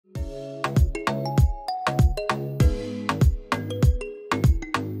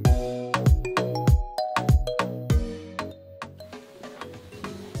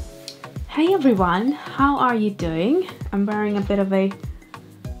everyone, how are you doing? I'm wearing a bit of a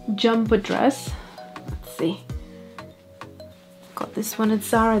jumper dress. Let's see. Got this one at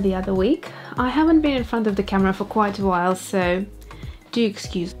Zara the other week. I haven't been in front of the camera for quite a while, so do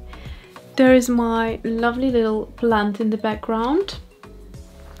excuse. There is my lovely little plant in the background.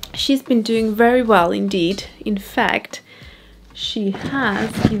 She's been doing very well indeed. In fact, she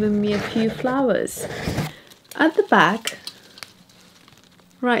has given me a few flowers. At the back,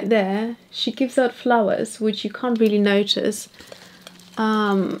 right there, she gives out flowers, which you can't really notice.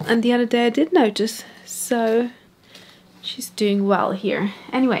 And the other day I did notice, so she's doing well here.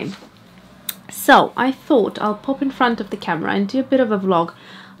 Anyway, so I thought I'll pop in front of the camera and do a bit of a vlog.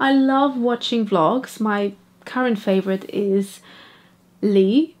 I love watching vlogs. My current favorite is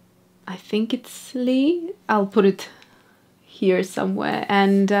Lee. I think it's Lee. I'll put it here somewhere.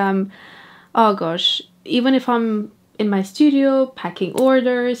 And oh gosh, even if I'm in my studio packing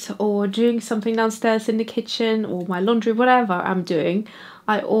orders or doing something downstairs in the kitchen or my laundry, whatever I'm doing,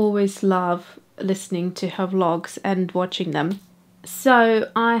 I always love listening to her vlogs and watching them. So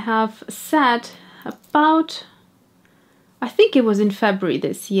I have said about, I think it was in February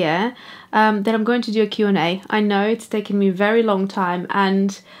this year, that I'm going to do a Q&A. I know it's taken me a very long time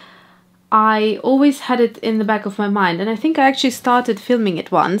and I always had it in the back of my mind, and I think I actually started filming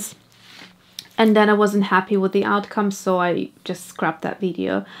it once. And then I wasn't happy with the outcome, so I just scrapped that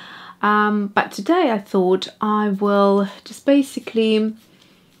video. But today I thought I will just basically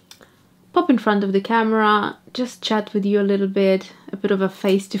pop in front of the camera, just chat with you a little bit, a bit of a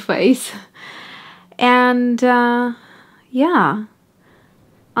face-to-face, and yeah,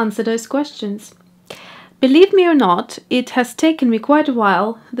 answer those questions. Believe me or not, it has taken me quite a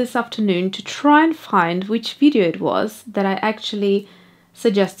while this afternoon to try and find which video it was that I actually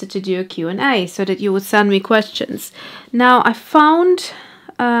suggested to do a Q&A so that you would send me questions. Now I found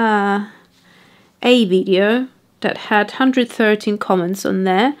a video that had 113 comments on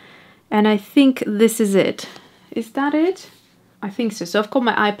there, and I think this is it. Is that it? I think so. So I've got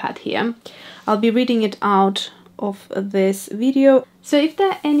my iPad here. I'll be reading it out of this video. So if there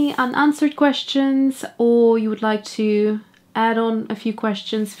are any unanswered questions or you would like to add on a few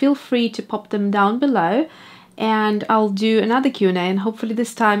questions, feel free to pop them down below. And I'll do another Q&A, and hopefully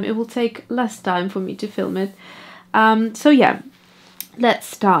this time it will take less time for me to film it. So yeah, let's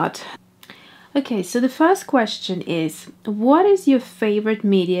start. Okay, so the first question is, what is your favorite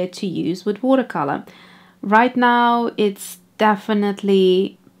media to use with watercolor? Right now it's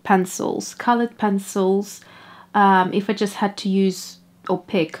definitely pencils, colored pencils. If I just had to use or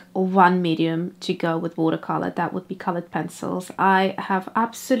pick one medium to go with watercolor, that would be colored pencils. I have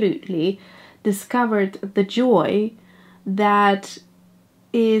absolutely discovered the joy that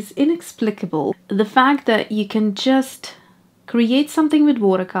is inexplicable. The fact that you can just create something with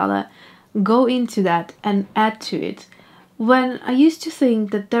watercolor, go into that and add to it. When I used to think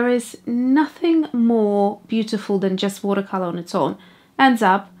that there is nothing more beautiful than just watercolor on its own, ends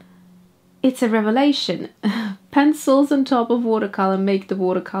up it's a revelation. Pencils on top of watercolor make the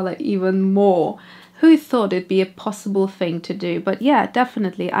watercolor even more. Who thought it'd be a possible thing to do? But yeah,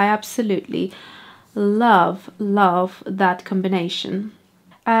 definitely, I absolutely love that combination.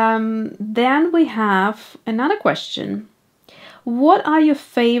 Then we have another question. What are your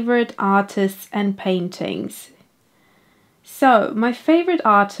favorite artists and paintings? So my favorite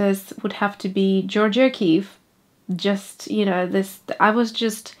artist would have to be Georgia O'Keeffe. Just, you know, I was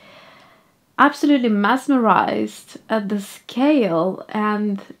just absolutely mesmerized at the scale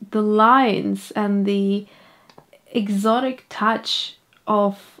and the lines and the exotic touch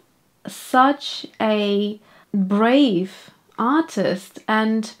of such a brave artist,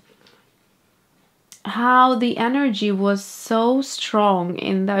 and how the energy was so strong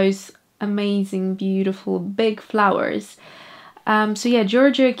in those amazing, beautiful, big flowers. So yeah,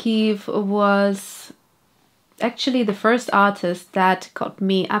 Georgia O'Keeffe was actually the first artist that got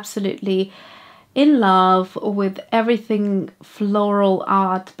me absolutely in love with everything floral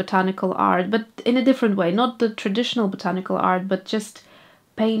art, botanical art, but in a different way, not the traditional botanical art, but just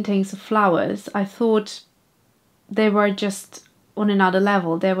paintings of flowers. I thought they were just on another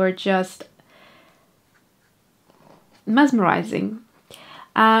level. They were just mesmerizing.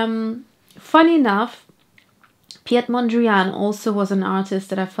 Funny enough, Piet Mondrian also was an artist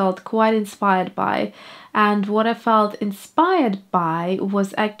that I felt quite inspired by, and what I felt inspired by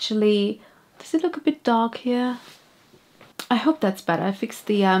was actually, does it look a bit dark here? I hope that's better. I fixed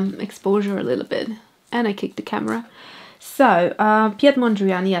the exposure a little bit and I kicked the camera. So Piet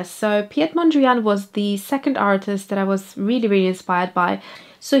Mondrian, yes. So Piet Mondrian was the second artist that I was really inspired by.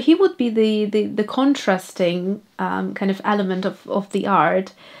 So he would be the contrasting kind of element of the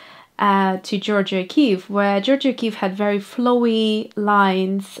art. to Georgia O'Keeffe, where Georgia O'Keeffe had very flowy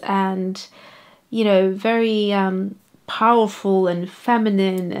lines and, you know, very powerful and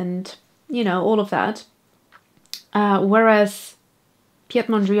feminine and, you know, all of that. Whereas Piet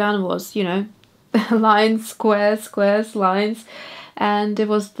Mondrian was, you know, lines, squares, squares, lines, and it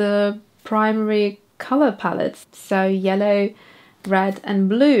was the primary color palettes, so yellow, red and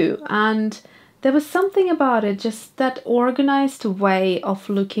blue, and there was something about it, just that organized way of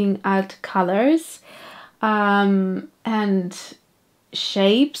looking at colors and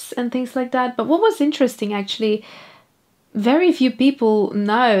shapes and things like that. But what was interesting, actually, very few people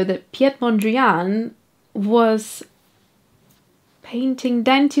know that Piet Mondrian was painting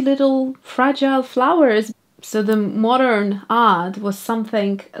dainty little fragile flowers. So the modern art was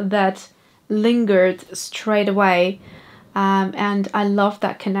something that lingered straight away, and I love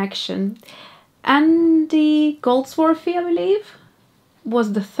that connection. Andy Goldsworthy, I believe,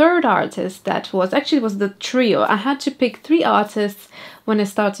 was the third artist that was, actually it was the trio. I had to pick 3 artists when I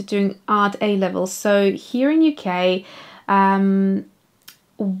started doing art A-levels. So here in UK,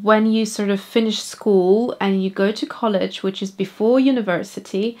 when you sort of finish school and you go to college, which is before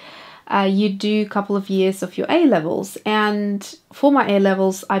university, you do a couple of years of your A-levels. And for my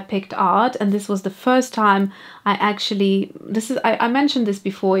A-levels, I picked art, and this was the first time I actually, I mentioned this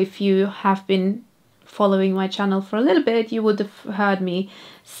before. If you have been following my channel for a little bit, you would have heard me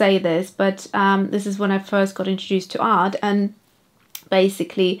say this, but this is when I first got introduced to art, and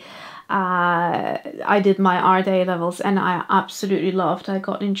basically I did my art A-levels and I absolutely loved. I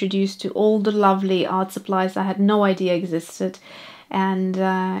got introduced to all the lovely art supplies I had no idea existed. And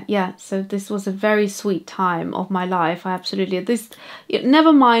yeah, so this was a very sweet time of my life. I absolutely,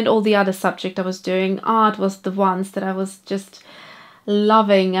 never mind all the other subject I was doing, art was the ones that I was just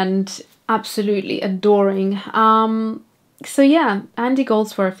loving and absolutely adoring. So yeah, Andy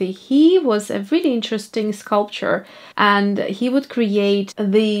Goldsworthy, he was a really interesting sculptor, and he would create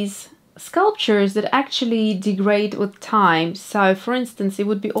these sculptures that actually degrade with time. So for instance, it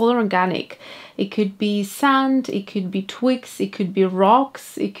would be all organic. It could be sand, it could be twigs, it could be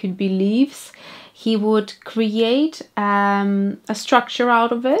rocks, it could be leaves. He would create a structure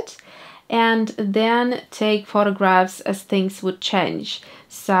out of it and then take photographs as things would change.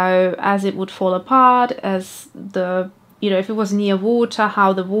 So as it would fall apart, as the, you know, if it was near water,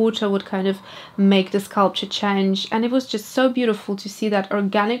 how the water would kind of make the sculpture change. And it was just so beautiful to see that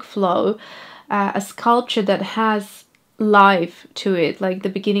organic flow, a sculpture that has life to it, like the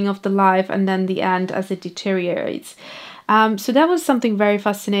beginning of the life and then the end as it deteriorates. So that was something very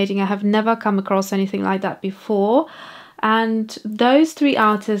fascinating. I have never come across anything like that before. And those 3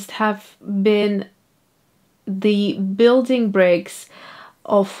 artists have been the building bricks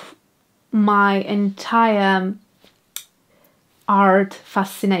of my entire art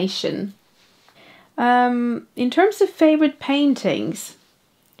fascination. In terms of favorite paintings,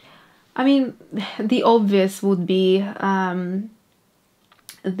 I mean, the obvious would be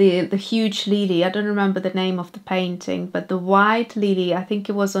the huge lily. I don't remember the name of the painting, but the white lily, I think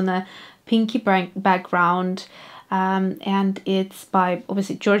it was on a pinky background, and it's by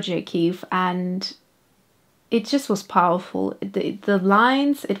obviously Georgia O'Keeffe, and it just was powerful. The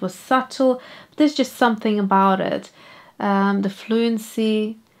lines, it was subtle, but there's just something about it. The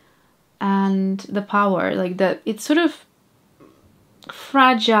fluency and the power, like that, it's sort of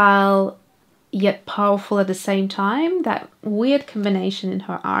fragile yet powerful at the same time. That weird combination in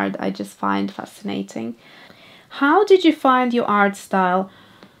her art I just find fascinating. How did you find your art style?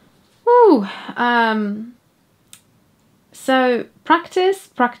 Ooh, so practice,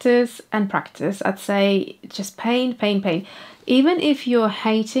 practice and practice. I'd say just paint, paint, paint. Even if you're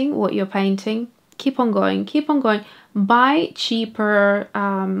hating what you're painting, keep on going, keep on going. Buy cheaper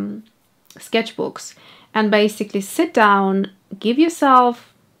sketchbooks and basically sit down, give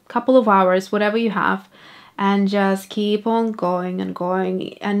yourself a couple of hours, whatever you have, and just keep on going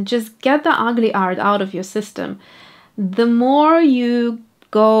and just get the ugly art out of your system. The more you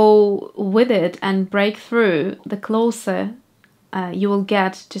go with it and break through, the closer you will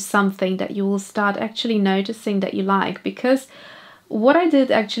get to something that you will start actually noticing that you like. Because what I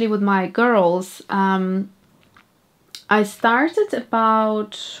did actually with my girls, I started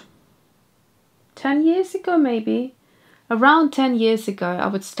about 10 years ago, maybe. Around 10 years ago, I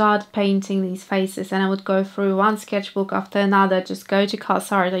would start painting these faces, and I would go through one sketchbook after another, just go to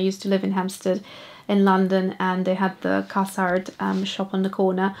Cassard. I used to live in Hampstead in London, and they had the Cassard shop on the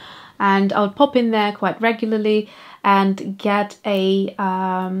corner, and I would pop in there quite regularly and get a,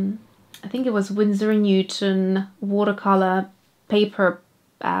 I think it was Winsor Newton watercolor paper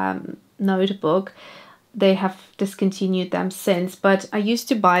notebook. they have discontinued them since, but I used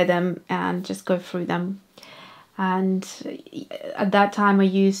to buy them and just go through them. And at that time I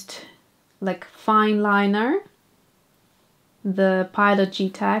used like fine liner, the Pilot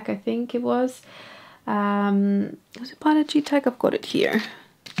G-Tech, I think it was. Was it Pilot G-Tech? I've got it here.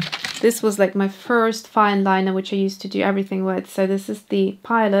 This was like my first fine liner, which I used to do everything with. So this is the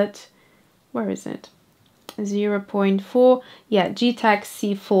Pilot, where is it? 0.4, yeah, G-Tech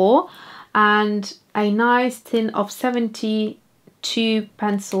C4, and a nice tin of 72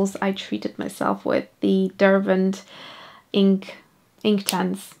 pencils I treated myself with, the Derwent ink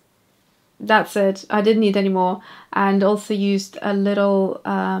tens. That's it. I didn't need any more, and also used a little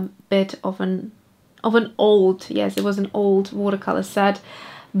bit of an old, yes, it was an old watercolor set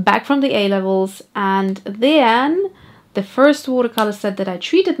back from the A-levels. And then the first watercolor set that I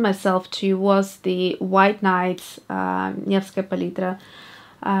treated myself to was the White Nights Nevskaya Palitra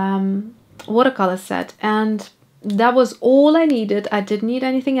watercolor set, and that was all I needed. I didn't need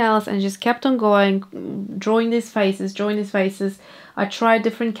anything else, and just kept on going, drawing these faces, I tried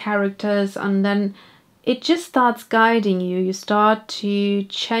different characters, and then it just starts guiding you. You start to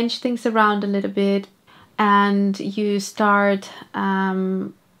change things around a little bit, and you start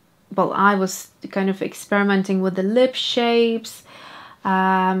well, I was kind of experimenting with the lip shapes,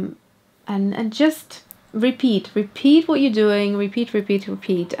 and just repeat what you're doing,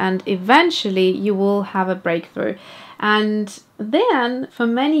 repeat, and eventually you will have a breakthrough. And then for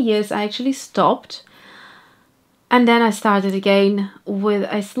many years I actually stopped, and then I started again with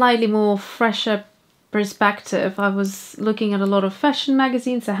a slightly more fresher perspective. I was looking at a lot of fashion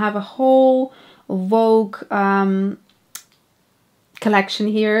magazines. I have a whole Vogue collection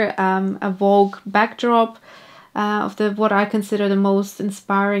here, a Vogue backdrop of what I consider the most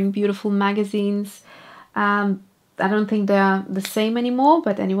inspiring, beautiful magazines. I don't think they're the same anymore,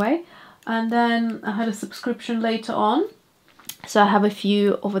 but anyway. And then I had a subscription later on, so I have a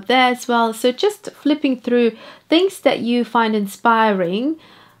few over there as well. So just flipping through things that you find inspiring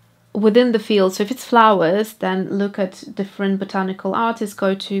within the field. So if it's flowers, then look at different botanical artists,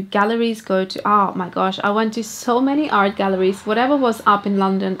 go to galleries, oh my gosh, I went to so many art galleries. Whatever was up in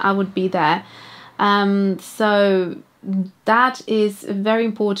London, I would be there. So that is very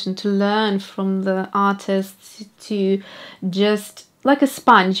important, to learn from the artists, to just like a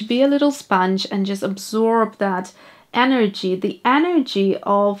sponge, be a little sponge and just absorb that energy. The energy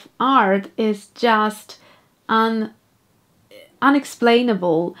of art is just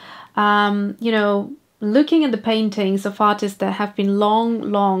unexplainable. You know, looking at the paintings of artists that have been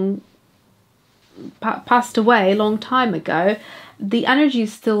long passed away a long time ago, the energy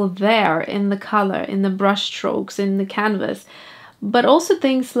is still there in the color, in the brush strokes, in the canvas. But also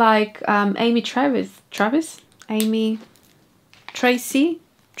things like Amy Tracy,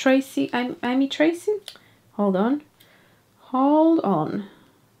 hold on,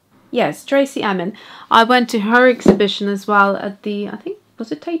 yes, Tracy Emin. I went to her exhibition as well at the, I think,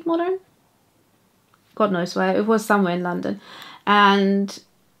 was it Tate Modern? God knows where, it was somewhere in London. And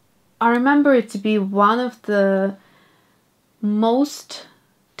I remember it to be one of the most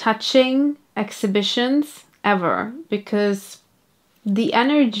touching exhibitions ever, because the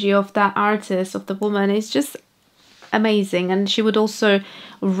energy of that artist, of the woman, is just amazing. And she would also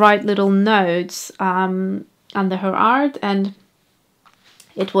write little notes under her art, and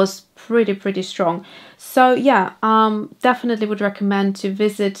it was pretty strong. So yeah, definitely would recommend to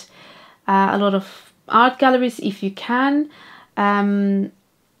visit a lot of art galleries if you can, and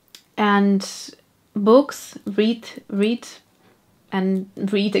books, read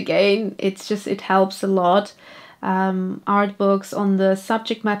again. It's just, it helps a lot. Art books on the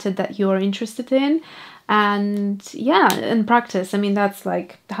subject matter that you're interested in, and yeah, and practice. I mean, that's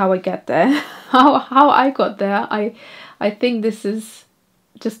like how I get there. how I got there. I think this is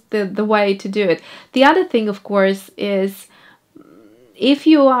just the way to do it. The other thing, of course, is if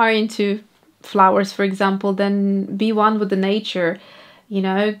you are into flowers, for example, then be one with the nature. You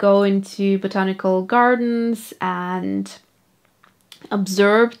know, go into botanical gardens and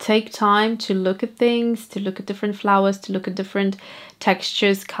observe, take time to look at things, to look at different flowers, to look at different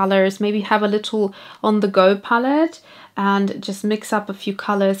textures, colors, maybe have a little on-the-go palette and just mix up a few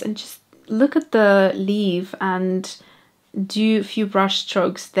colors and just look at the leaf and do a few brush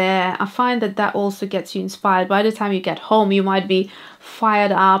strokes there. I find that that also gets you inspired. By the time you get home, you might be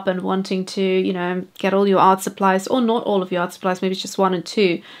fired up and wanting to, you know, get all your art supplies, or not all of your art supplies, maybe it's just one or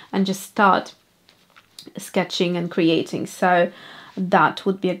two, and just start sketching and creating. So that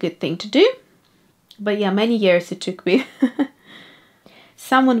would be a good thing to do. But yeah, many years it took me.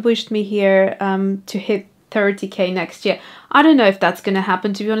 Someone wished me here to hit 30k next year. I don't know if that's going to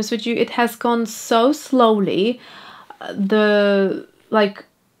happen, to be honest with you. It has gone so slowly.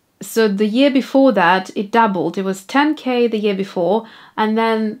 So the year before that, it doubled. It was 10k the year before, and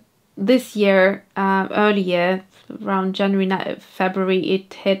then this year, earlier, around January, February,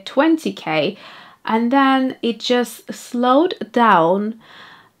 it hit 20k, and then it just slowed down.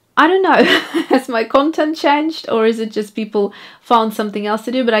 I don't know, has my content changed, or is it just people found something else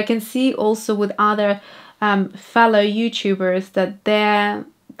to do? But I can see also with other fellow YouTubers that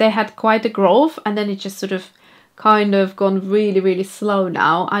they had quite a growth, and then it just sort of kind of gone really slow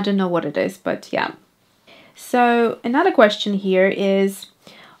now. I don't know what it is, but yeah. So another question here is,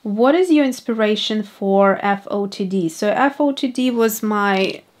 what is your inspiration for FOTD? So FOTD was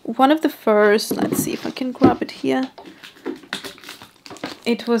one of the first, let's see if I can grab it here.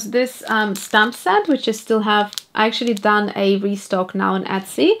 It was this stamp set, which I still have. I actually done a restock now on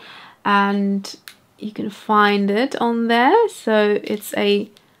Etsy, and you can find it on there. So it's a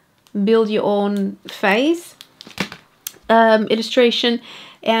build your own face illustration,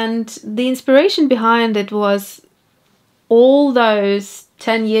 and the inspiration behind it was all those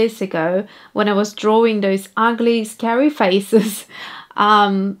 10 years ago when I was drawing those ugly, scary faces.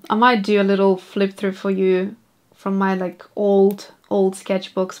 I might do a little flip through for you from my like old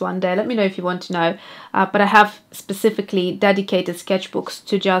sketchbooks one day. Let me know if you want to know. But I have specifically dedicated sketchbooks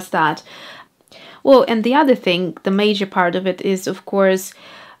to just that. Well, and the other thing, the major part of it is, of course,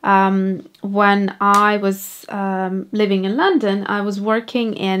 when I was living in London, I was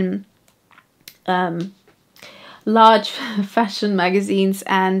working in large fashion magazines,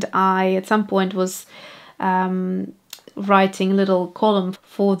 and I at some point was writing a little column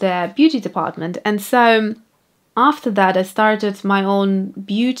for their beauty department. And so after that, I started my own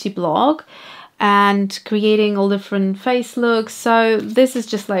beauty blog and creating all different face looks. So this is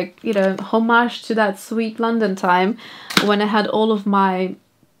just like, you know, homage to that sweet London time when I had all of my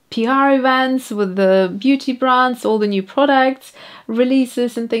PR events with the beauty brands, all the new products,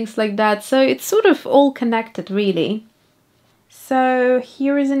 releases and things like that. So it's sort of all connected, really. So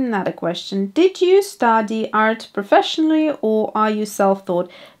here is another question. Did you study art professionally, or are you self-taught?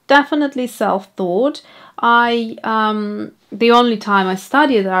 Definitely self-taught. The only time I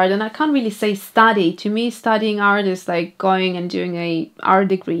studied art, and I can't really say study, to me studying art is like going and doing a art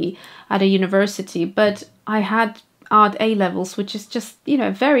degree at a university, but I had art A-levels, which is just, you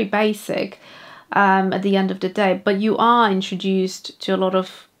know, very basic at the end of the day, but you are introduced to a lot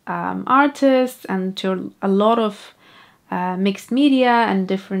of artists and to a lot of mixed media and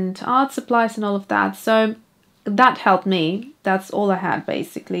different art supplies and all of that. So that helped me. That's all I had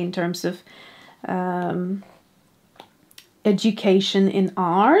basically in terms of education in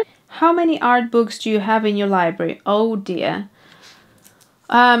art. How many art books do you have in your library? Oh dear.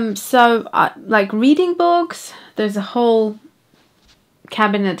 Like reading books, there's a whole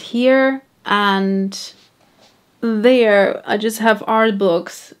cabinet here, and there I just have art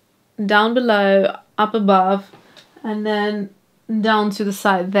books down below, up above, and then down to the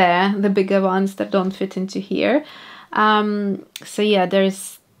side there, the bigger ones that don't fit into here. So yeah,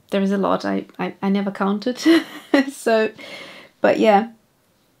 there's a lot. I never counted. So, but yeah.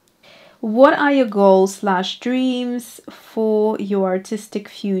 What are your goals / dreams for your artistic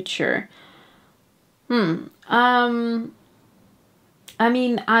future? I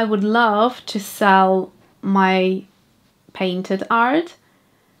mean, I would love to sell my painted art,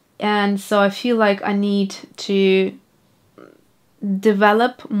 and so I feel like I need to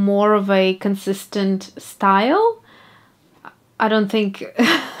develop more of a consistent style. I don't think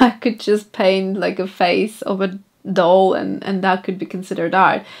I could just paint like a face of a doll and that could be considered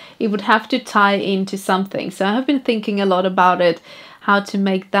art. It would have to tie into something. So I have been thinking a lot about it, how to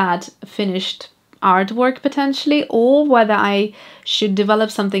make that finished artwork potentially, or whether I should develop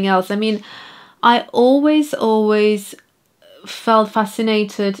something else. I mean, I always felt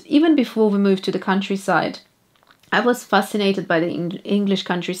fascinated, even before we moved to the countryside. I was fascinated by the English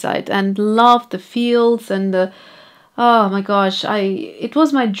countryside and loved the fields and the, oh my gosh, it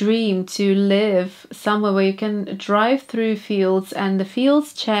was my dream to live somewhere where you can drive through fields and the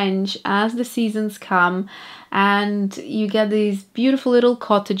fields change as the seasons come, and you get these beautiful little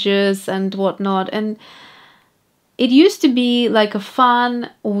cottages and whatnot. And it used to be like a fun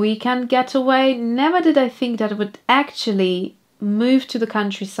weekend getaway. Never did I think that I would actually move to the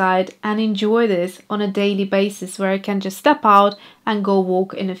countryside and enjoy this on a daily basis, where I can just step out and go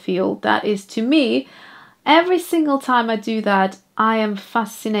walk in a field. That is, to me, every single time I do that, I am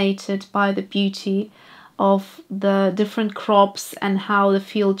fascinated by the beauty of the different crops and how the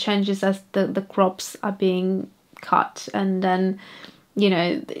field changes as the crops are being cut. And then you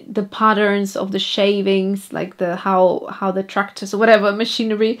know, the patterns of the shavings, like the how the tractors or whatever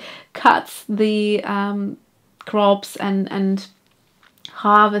machinery cuts the crops and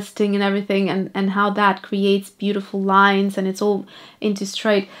harvesting and everything, and how that creates beautiful lines, and it's all into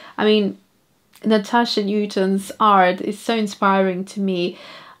straight. I mean, Natasha Newton's art is so inspiring to me.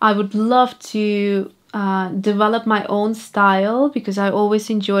 I would love to develop my own style, because I always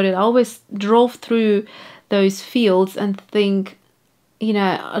enjoyed it. I always drove through those fields and think, you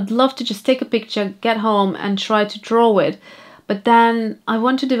know, I'd love to just take a picture, get home and try to draw it. But then I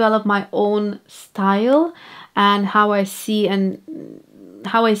want to develop my own style and how I see and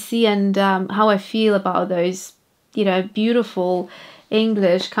how I feel about those, you know, beautiful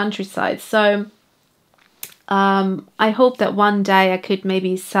English countryside. So I hope that one day I could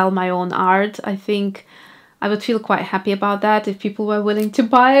maybe sell my own art. I think I would feel quite happy about that if people were willing to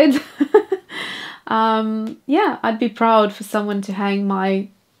buy it. Yeah, I'd be proud for someone to hang my,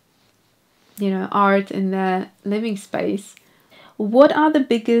 you know, art in their living space. What are the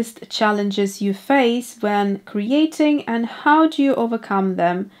biggest challenges you face when creating, and how do you overcome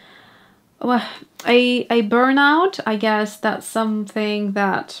them? Well, a burnout, I guess that's something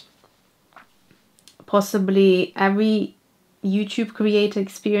that possibly every YouTube creator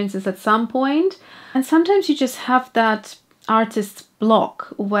experiences at some point. And sometimes you just have that artist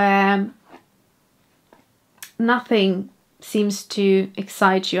block where nothing seems to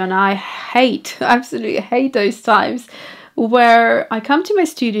excite you, and I absolutely hate those times where I come to my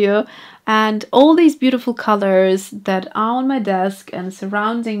studio and all these beautiful colors that are on my desk and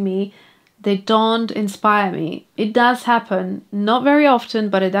surrounding me, they don't inspire me. It does happen, not very often,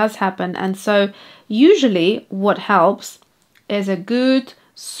 but it does happen. And so usually what helps is a good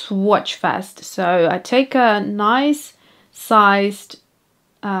swatch fest. So I take a nice sized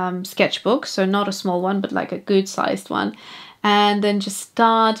sketchbook, so not a small one, but like a good sized one, and then just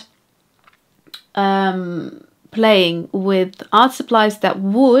start playing with art supplies that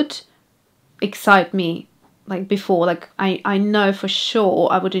would excite me like before, like I know for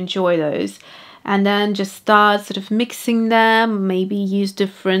sure I would enjoy those, and then just start sort of mixing them, maybe use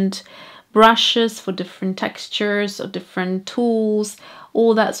different brushes for different textures or different tools,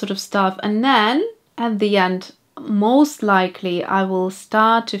 all that sort of stuff. And then at the end, most likely I will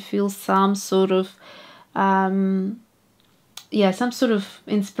start to feel some sort of some sort of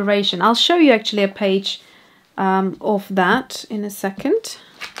inspiration. I'll show you actually a page of that in a second.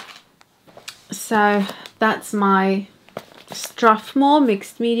 So that's my Strathmore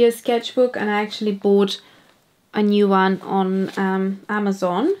mixed media sketchbook, and I actually bought a new one on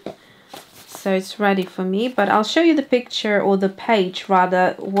Amazon, so it's ready for me. But I'll show you the picture, or the page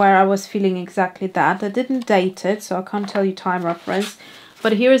rather, where I was feeling exactly that. I didn't date it, so I can't tell you time reference,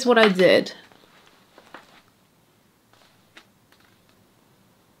 but here is what I did.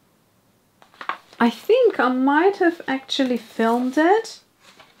 I think I might have actually filmed it.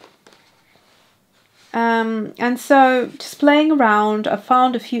 And so just playing around, I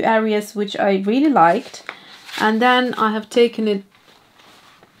found a few areas which I really liked, and then I have taken it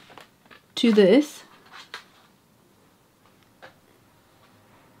to this.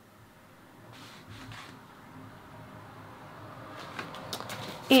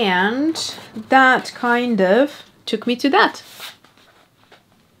 And that kind of took me to that.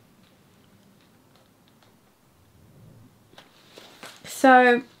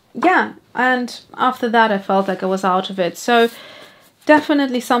 So yeah, and after that I felt like I was out of it. So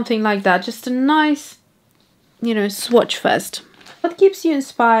definitely something like that, just a nice, you know, swatch fest. What keeps you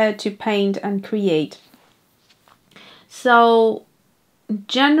inspired to paint and create? So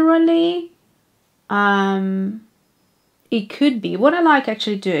generally it could be, what I like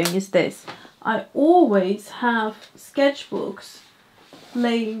actually doing is this. I always have sketchbooks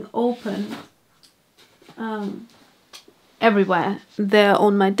laying open everywhere. They're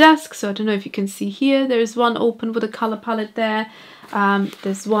on my desk, so I don't know if you can see here. There's one open with a color palette there.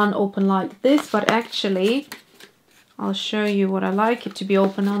 There's one open like this, but actually I'll show you what I like it to be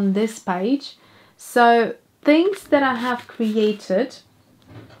open on this page. So things that I have created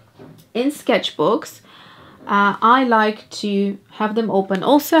in sketchbooks, I like to have them open.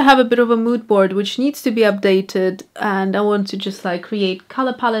 Also I have a bit of a mood board which needs to be updated, and I want to just like create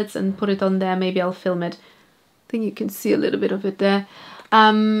color palettes and put it on there. Maybe I'll film it. I think you can see a little bit of it there.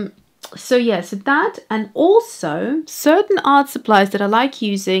 So yeah, so that, and also certain art supplies that I like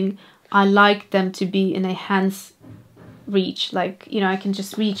using, I like them to be in a hand's reach, like, you know, I can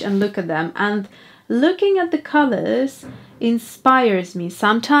just reach and look at them, and looking at the colors inspires me.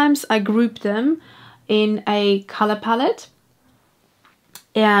 Sometimes I group them in a color palette,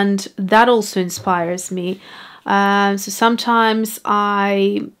 and that also inspires me. So sometimes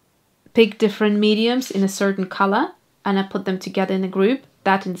I pick different mediums in a certain color and I put them together in a group.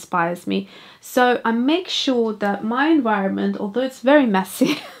 That inspires me. So I make sure that my environment, although it's very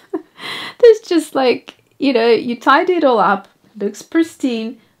messy, there's just like, you know, you tidy it all up, looks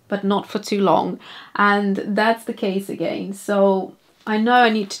pristine, but not for too long. And that's the case again. So I know I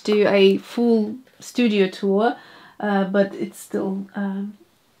need to do a full studio tour, but it's still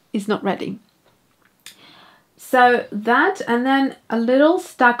is not ready. So that, and then a little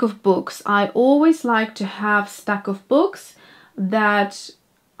stack of books. I always like to have stack of books that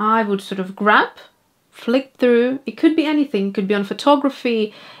I would sort of grab, flick through. It could be anything. It could be on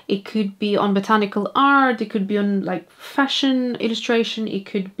photography, it could be on botanical art, it could be on like fashion illustration, it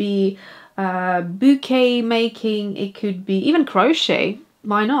could be bouquet making, it could be even crochet.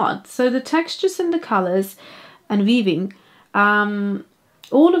 Why not? So the textures and the colors and weaving,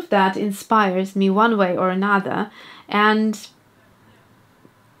 all of that inspires me one way or another. And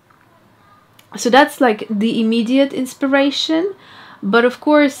so that's like the immediate inspiration. But of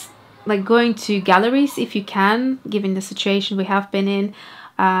course, like going to galleries if you can, given the situation we have been in,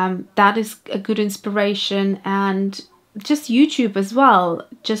 that is a good inspiration. And just YouTube as well,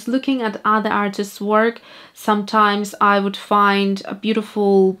 just looking at other artists' work. Sometimes I would find a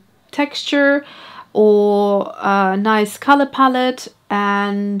beautiful texture or a nice color palette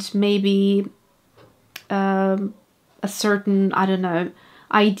and maybe a certain, I don't know,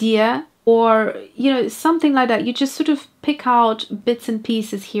 idea, or, you know, something like that. You just sort of pick out bits and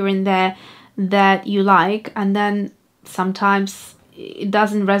pieces here and there that you like, and then sometimes it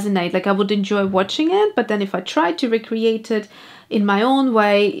doesn't resonate. Like I would enjoy watching it, but then if I try to recreate it in my own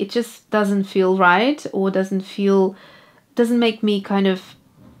way, it just doesn't feel right, or doesn't make me kind of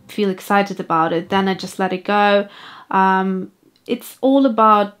feel excited about it. Then I just let it go. It's all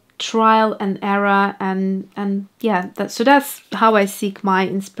about trial and error, and yeah, so that's how I seek my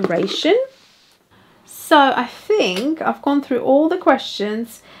inspiration. So I think I've gone through all the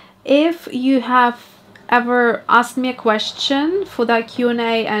questions. If you have ever asked me a question for that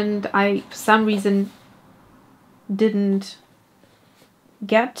Q&A and I for some reason didn't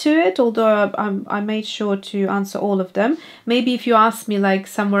get to it, although I made sure to answer all of them. Maybe if you ask me like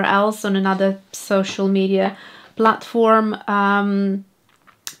somewhere else on another social media platform,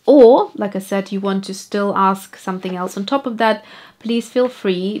 or like I said, you want to still ask something else on top of that, please feel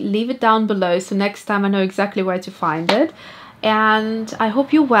free, leave it down below, so next time I know exactly where to find it. And I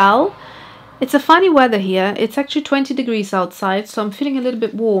hope you're well. It's a funny weather here. It's actually 20 degrees outside, so I'm feeling a little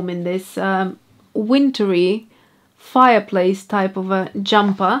bit warm in this wintry fireplace type of a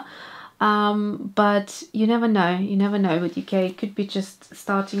jumper. But you never know with UK. It could be just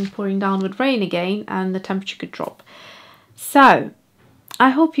starting pouring down with rain again and the temperature could drop. So I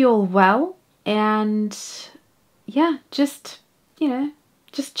hope you're all well, and yeah, just, you know,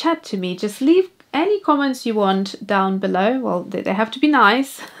 just chat to me. Just leave any comments you want down below. Well, they have to be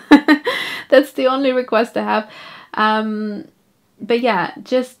nice. That's the only request I have. But yeah,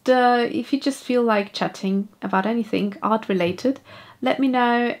 just if you just feel like chatting about anything art related, let me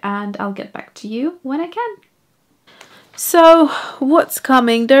know and I'll get back to you when I can. So what's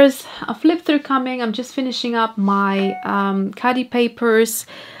coming? There's a flip through coming. I'm just finishing up my Caddy Papers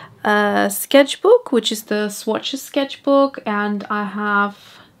sketchbook, which is the swatches sketchbook, and I have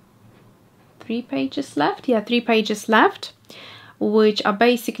 3 pages left. Yeah, 3 pages left, which are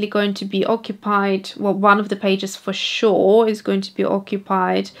basically going to be occupied, well, one of the pages for sure is going to be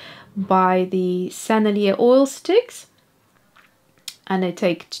occupied by the Sennelier oil sticks, and they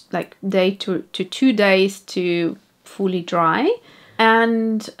take like day to 2 days to fully dry.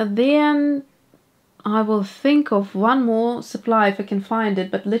 And then I will think of one more supply if I can find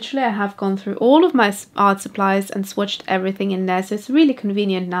it, but literally I have gone through all of my art supplies and swatched everything in there, so it's really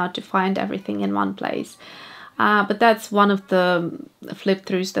convenient now to find everything in one place. But that's one of the flip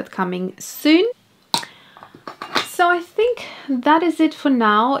throughs that's coming soon. So I think that is it for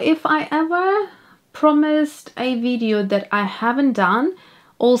now. If I ever promised a video that I haven't done,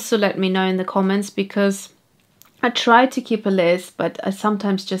 also let me know in the comments, because I try to keep a list, but I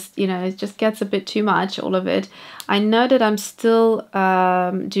sometimes just, you know, it just gets a bit too much, all of it. I know that I'm still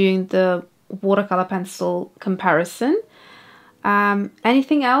doing the watercolor pencil comparison.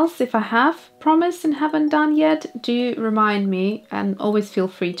 Anything else, if I have promised and haven't done yet, do remind me, and always feel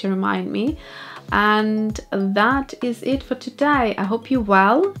free to remind me. And that is it for today. I hope you're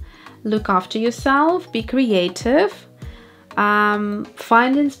well. Look after yourself, be creative,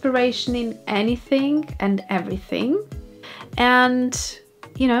 find inspiration in anything and everything, and,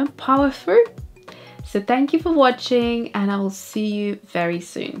 you know, power through. So thank you for watching, and I will see you very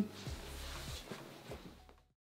soon.